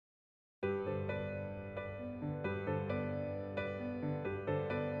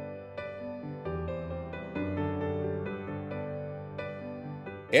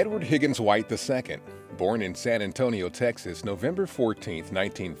Edward Higgins White II, born in San Antonio, Texas, November 14,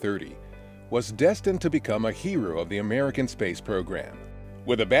 1930, was destined to become a hero of the American space program.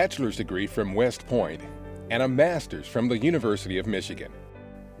 With a bachelor's degree from West Point and a master's from the University of Michigan,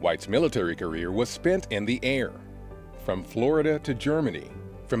 White's military career was spent in the air, from Florida to Germany,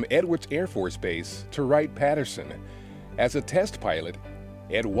 from Edwards Air Force Base to Wright-Patterson. As a test pilot,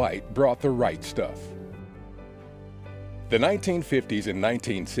 Ed White brought the right stuff. The 1950s and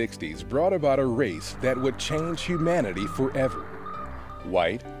 1960s brought about a race that would change humanity forever.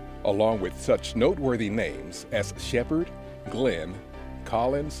 White, along with such noteworthy names as Shepard, Glenn,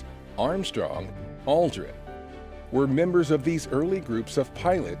 Collins, Armstrong, Aldrin, were members of these early groups of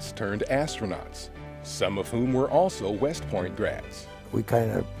pilots turned astronauts, some of whom were also West Point grads. We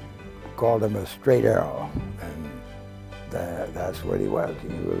kind of called him a straight arrow, and that's what he was. He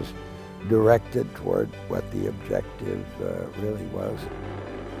was directed toward what the objective really was.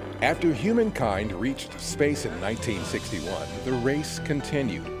 After humankind reached space in 1961, the race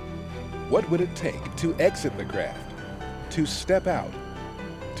continued. What would it take to exit the craft, to step out,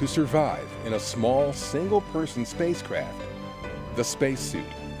 to survive in a small single-person spacecraft, the spacesuit,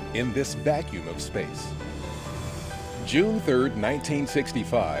 in this vacuum of space? June 3,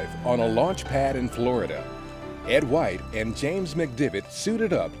 1965, on a launch pad in Florida, Ed White and James McDivitt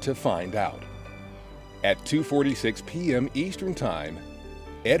suited up to find out. At 2:46 p.m. Eastern Time,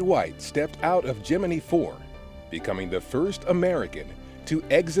 Ed White stepped out of Gemini IV, becoming the first American to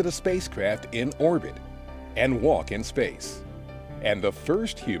exit a spacecraft in orbit and walk in space, and the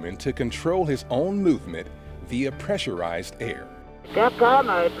first human to control his own movement via pressurized air. Capcom,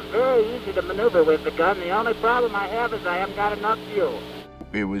 it's very easy to maneuver with the gun. The only problem I have is I haven't got enough fuel.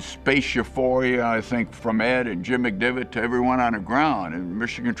 It was space euphoria, I think, from Ed and Jim McDivitt to everyone on the ground, and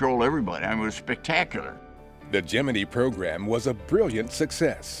mission control everybody. I mean, it was spectacular. The Gemini program was a brilliant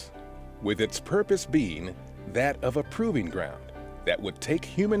success, with its purpose being that of a proving ground that would take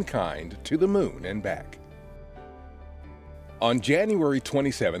humankind to the moon and back. On January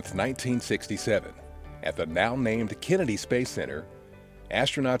 27, 1967, at the now-named Kennedy Space Center,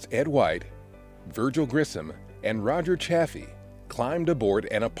 astronauts Ed White, Virgil Grissom, and Roger Chaffee climbed aboard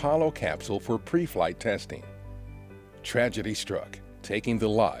an Apollo capsule for pre-flight testing. Tragedy struck, taking the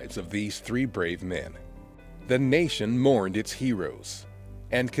lives of these three brave men. The nation mourned its heroes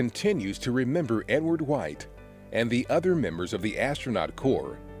and continues to remember Edward White and the other members of the astronaut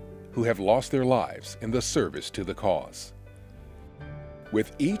corps who have lost their lives in the service to the cause.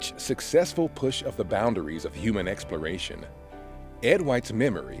 With each successful push of the boundaries of human exploration, Ed White's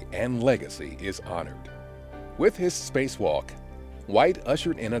memory and legacy is honored. With his spacewalk, White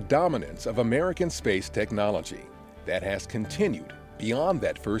ushered in a dominance of American space technology that has continued beyond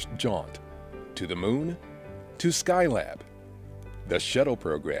that first jaunt to the moon, to Skylab, the shuttle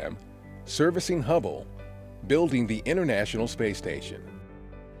program, servicing Hubble, building the International Space Station.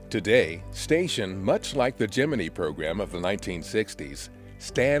 Today, Station, much like the Gemini program of the 1960s,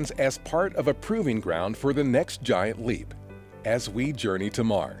 stands as part of a proving ground for the next giant leap as we journey to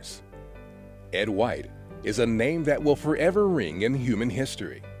Mars. Ed White is a name that will forever ring in human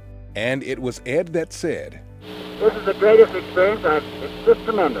history. And it was Ed that said, "This is the greatest experience. It's just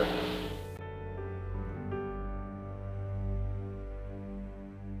tremendous."